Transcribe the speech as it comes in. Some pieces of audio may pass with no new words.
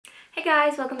Hi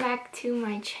guys, welcome back to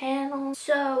my channel.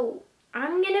 So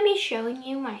I'm gonna be showing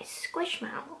you my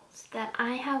squishmallows that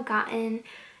I have gotten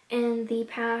in the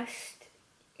past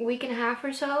week and a half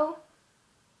or so.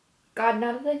 God,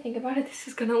 now that I think about it, this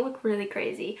is gonna look really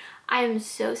crazy. I am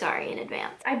so sorry in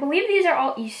advance. I believe these are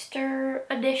all Easter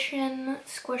edition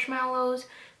squishmallows.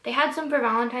 They had some for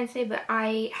Valentine's Day, but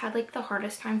I had like the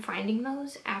hardest time finding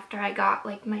those after I got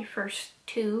like my first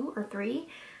 2 or 3.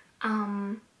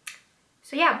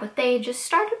 So yeah, but they just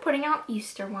started putting out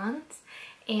Easter ones,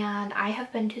 and I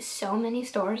have been to so many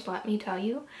stores, let me tell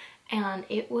you, and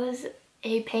it was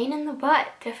a pain in the butt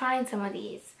to find some of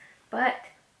these, but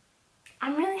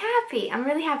I'm really happy. I'm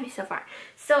really happy so far.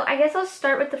 So I guess I'll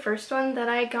start with the first one that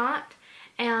I got,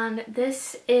 and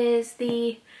this is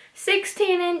the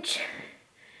 16-inch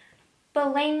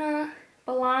Balana.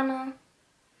 I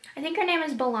think her name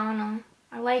is Balana.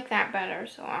 I like that better,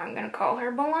 so I'm gonna call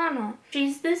her Balana.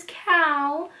 She's this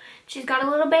cow. She's got a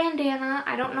little bandana.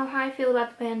 I don't know how I feel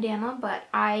about the bandana, but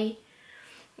I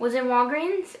was in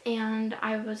Walgreens and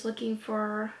I was looking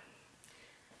for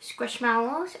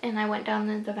squishmallows, and I went down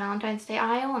the Valentine's Day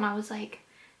aisle and I was like,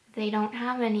 they don't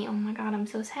have any. Oh my god, I'm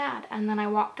so sad. And then I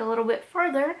walked a little bit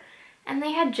further and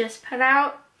they had just put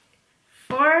out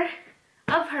 4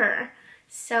 of her.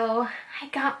 So I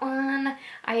got one.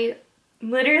 I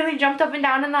literally jumped up and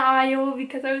down in the aisle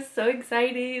because I was so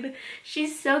excited.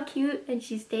 She's so cute and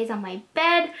she stays on my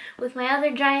bed with my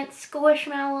other giant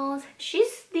squishmallows.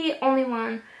 She's the only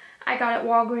one I got at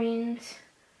Walgreens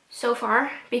so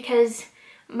far because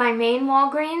my main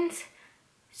Walgreens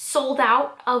sold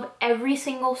out of every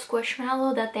single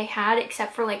squishmallow that they had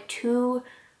except for like 2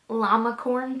 llama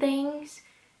corn things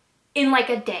in like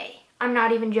a day. I'm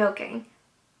not even joking.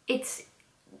 It's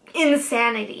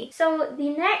insanity. So the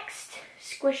next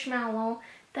squishmallow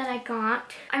that I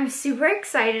got, I'm super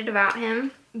excited about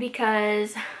him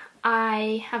because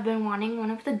I have been wanting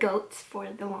one of the goats for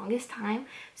the longest time.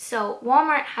 So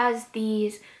Walmart has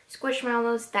these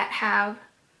squishmallows that have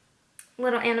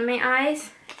little anime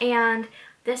eyes, and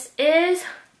this is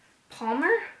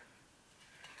Palmer.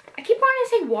 I keep wanting to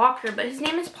say Walker, but his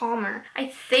name is Palmer. I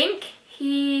think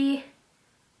he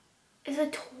is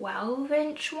a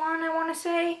 12-inch one, I want to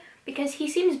say, because he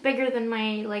seems bigger than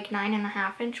my like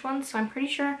 9.5-inch ones, so I'm pretty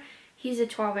sure he's a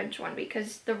 12-inch one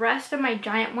because the rest of my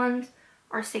giant ones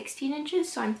are 16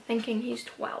 inches, so I'm thinking he's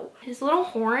 12. His little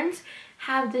horns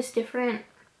have this different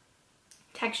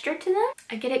texture to them.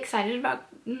 I get excited about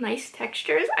nice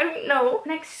textures. I don't know.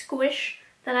 Next squish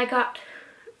that I got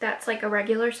that's like a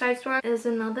regular sized one is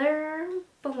another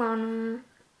Balana,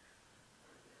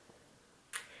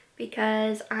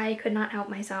 because I could not help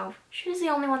myself. She was the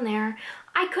only one there.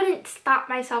 I couldn't stop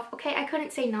myself, okay? I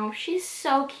couldn't say no. She's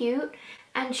so cute,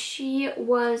 and she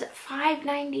was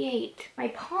 $5.98. My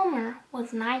Palmer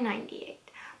was $9.98.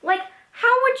 Like,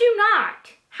 how would you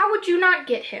not? How would you not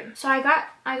get him? So I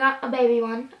got a baby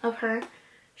one of her.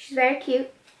 She's very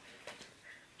cute.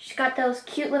 She's got those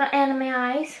cute little anime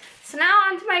eyes. So now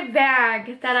onto my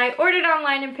bag that I ordered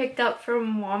online and picked up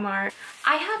from Walmart.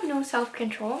 I have no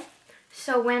self-control.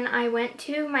 So when I went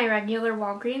to my regular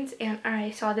Walgreens and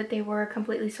I saw that they were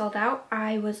completely sold out,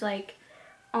 I was like,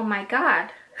 oh my god,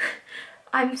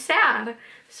 I'm sad.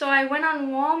 So I went on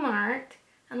Walmart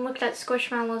and looked at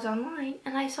squishmallows online,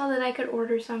 and I saw that I could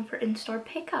order some for in-store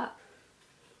pickup.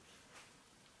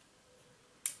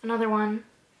 Another one.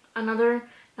 Another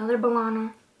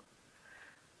Balana.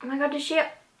 Oh my god, does she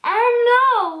have,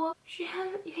 oh no! She has,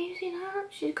 can you see that?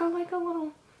 She's got like a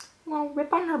little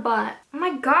rip on her butt. Oh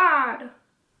my god.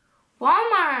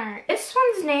 Walmart. This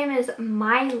one's name is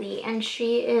Miley, and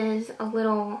she is a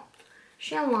little, is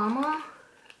she a llama?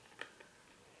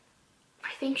 I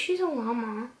think she's a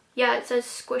llama. Yeah, it says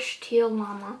squish teal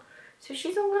llama. So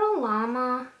she's a little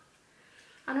llama.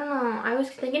 I don't know. I was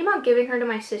thinking about giving her to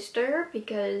my sister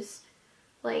because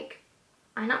like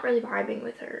I'm not really vibing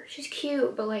with her. She's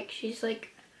cute, but like she's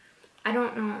like, I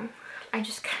don't know. I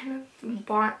just kind of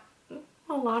bought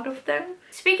a lot of them.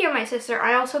 Speaking of my sister,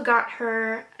 I also got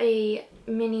her a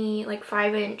mini like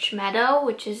 5-inch Meadow,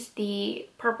 which is the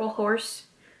purple horse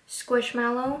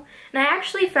squishmallow. And I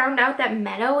actually found out that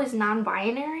Meadow is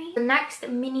non-binary. The next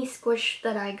mini squish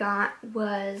that I got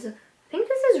was, I think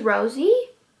this is Rosie.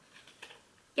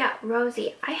 Yeah,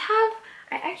 Rosie. I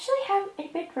actually have a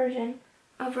big version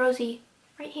of Rosie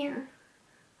right here.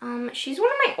 She's one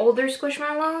of my older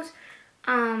squishmallows.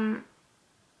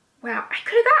 Wow, I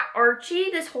could have got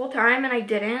Archie this whole time and I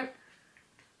didn't.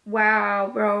 Wow,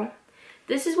 bro.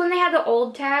 This is when they had the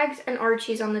old tags and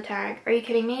Archie's on the tag. Are you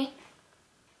kidding me?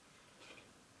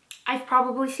 I've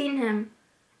probably seen him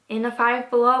in a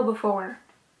Five Below before.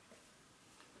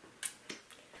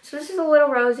 So this is a little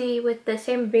rosy with the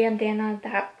same bandana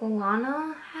that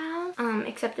Balana has,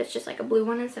 except it's just like a blue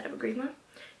one instead of a green one.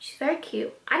 She's very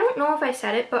cute. I don't know if I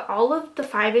said it, but all of the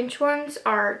 5-inch ones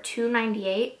are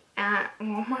 $2.98 at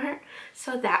Walmart.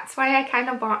 So that's why I kind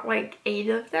of bought like 8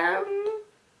 of them.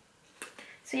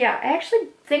 So yeah, I actually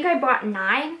think I bought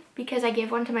 9 because I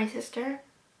gave one to my sister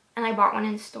and I bought one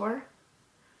in store.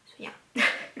 So yeah.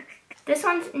 This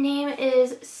one's name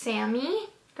is Sammy.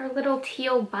 They're a little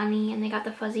teal bunny and they got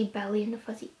the fuzzy belly and the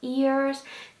fuzzy ears.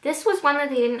 This was one that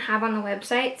they didn't have on the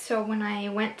website, so when I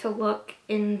went to look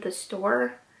in the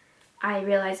store, I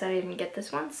realized I didn't get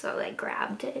this one, so I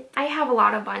grabbed it. I have a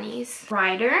lot of bunnies.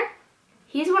 Ryder,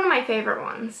 he's one of my favorite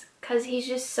ones because he's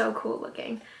just so cool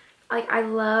looking. Like, I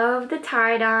love the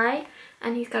tie-dye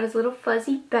and he's got his little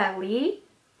fuzzy belly.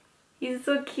 He's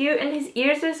so cute and his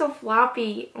ears are so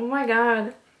floppy. Oh my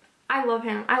god. I love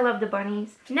him. I love the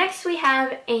bunnies. Next we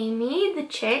have Amy, the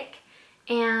chick,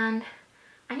 and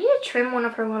I need to trim one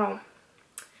of her little...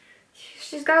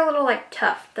 She's got a little like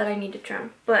tuft that I need to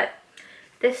trim, but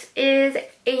this is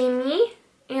Amy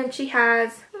and she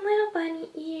has little bunny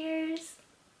ears.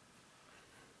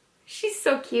 She's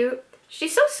so cute.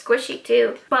 She's so squishy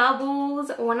too.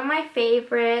 Bubbles, one of my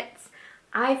favorites.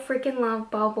 I freaking love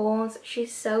Bubbles.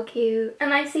 She's so cute.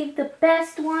 And I saved the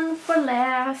best one for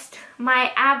last.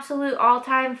 My absolute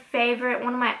all-time favorite,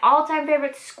 one of my all-time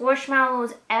favorite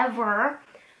squishmallows ever.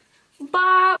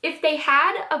 Bop. If they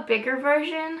had a bigger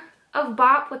version of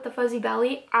Bop with the fuzzy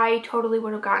belly, I totally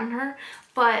would have gotten her.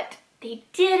 But they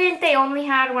didn't. They only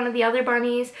had one of the other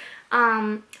bunnies.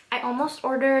 I almost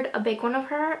ordered a big one of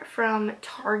her from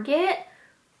Target,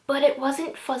 but it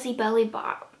wasn't fuzzy belly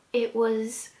Bop. It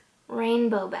was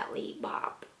rainbow belly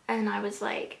Bop, and I was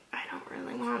like, I don't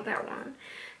really want that one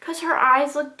because her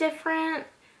eyes look different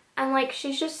and like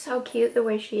she's just so cute the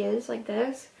way she is like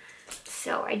this,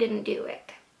 so I didn't do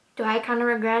it. Do I kind of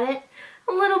regret it?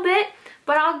 A little bit,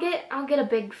 but I'll get a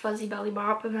big fuzzy belly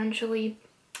Bop eventually.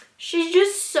 She's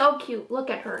just so cute. Look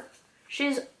at her.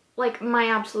 She's like my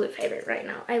absolute favorite right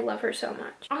now. I love her so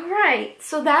much. All right,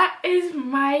 so that is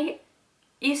my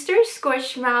Easter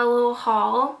Squishmallow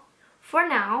haul. For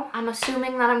now, I'm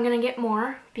assuming that I'm gonna get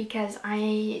more because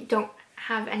I don't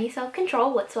have any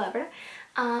self-control whatsoever.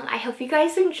 I hope you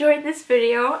guys enjoyed this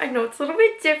video. I know it's a little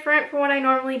bit different from what I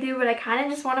normally do, but I kind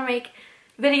of just want to make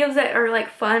videos that are like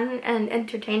fun and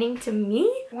entertaining to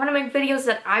me. I want to make videos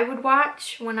that I would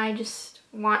watch when I just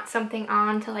want something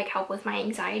on to like help with my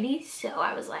anxiety. So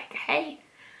I was like, hey,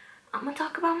 I'm gonna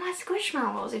talk about my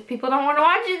squishmallows. If people don't want to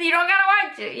watch it, you don't gotta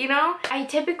watch it, you know? I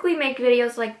typically make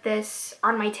videos like this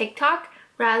on my TikTok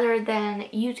rather than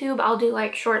YouTube. I'll do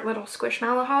like short little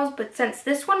squishmallow hauls, but since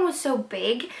this one was so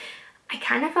big, I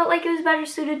kind of felt like it was better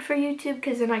suited for YouTube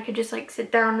because then I could just like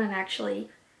sit down and actually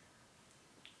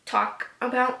talk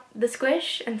about the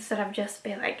squish instead of just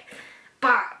be like,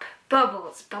 Bop,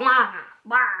 Bubbles, Balana,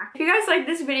 blah. If you guys like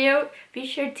this video, be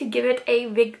sure to give it a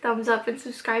big thumbs up and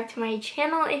subscribe to my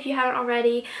channel if you haven't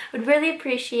already. I would really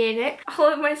appreciate it.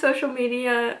 All of my social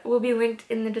media will be linked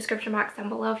in the description box down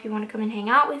below if you want to come and hang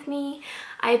out with me.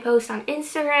 I post on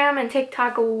Instagram and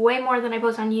TikTok way more than I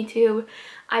post on YouTube.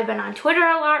 I've been on Twitter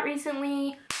a lot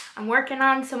recently. I'm working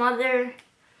on some other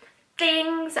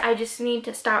things. I just need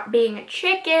to stop being a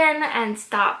chicken and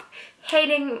stop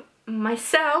hating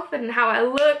myself and how I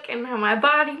look and how my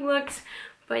body looks.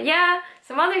 But yeah,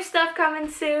 some other stuff coming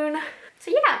soon.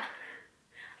 So yeah,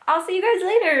 I'll see you guys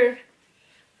later.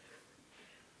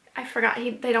 I forgot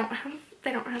they don't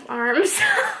have arms.